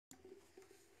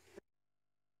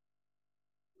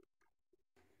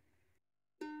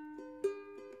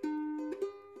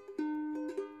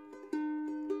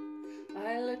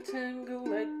let time go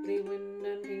lightly when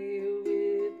I'm here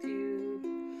with you.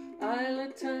 I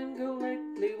let time go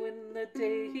lightly when the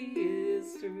day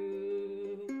is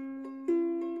through.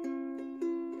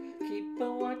 Keep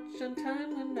a watch on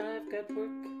time when I've got work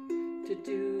to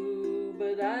do,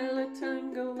 but I let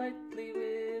time go lightly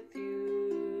with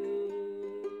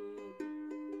you.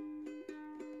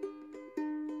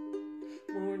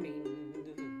 Morning,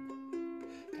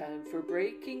 time for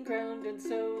breaking ground and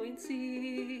sowing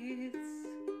seeds.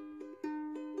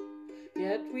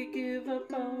 Yet we give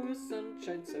up our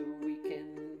sunshine so we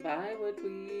can buy what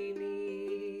we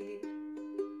need.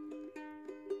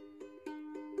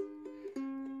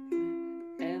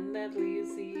 And that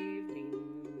leaves the evening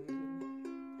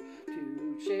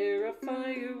to share a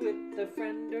fire with a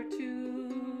friend or two,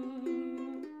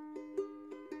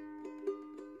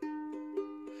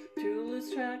 to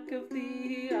lose track of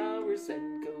the hours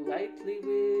and go lightly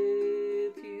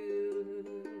with you.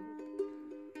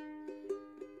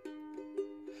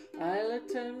 I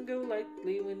let time go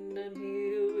lightly when I'm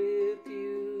here with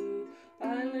you.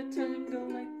 I let time go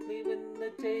lightly when the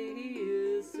day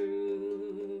is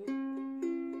through.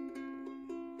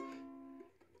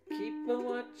 Keep a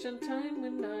watch on time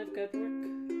when I've got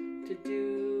work to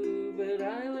do, but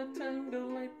I let time go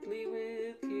lightly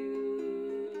with you.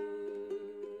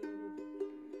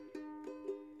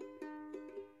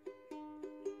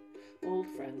 Old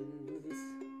friends,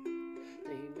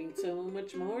 they mean so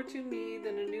much more to me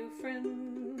than a new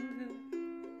friend.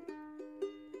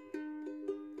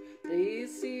 They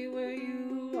see where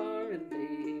you are and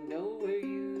they know where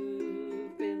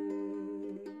you've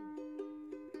been.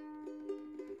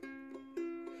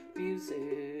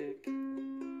 Music,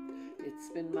 it's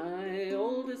been my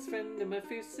oldest friend and my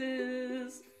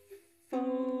fiercest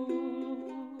foe.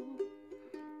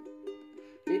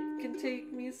 It can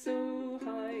take me so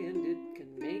high and it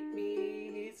can make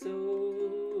me so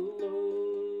low.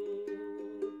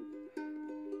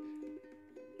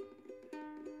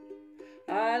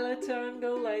 I let time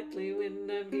go lightly when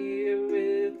I'm here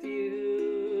with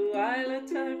you. I let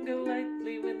time go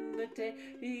lightly when the day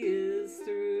is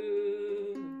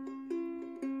through.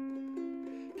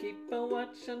 Keep a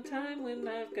watch on time when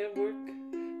I've got work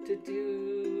to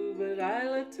do, but I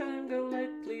let time go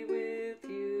lightly with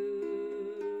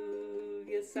you.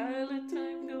 Yes, I let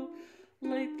time go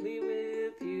lightly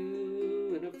with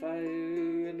you, and a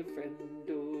fire and a friend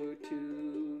or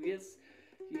two. Yes,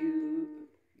 you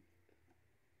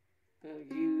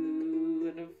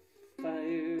and a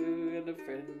fire and a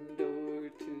friend or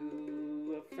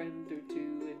two, a friend or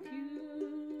two and you.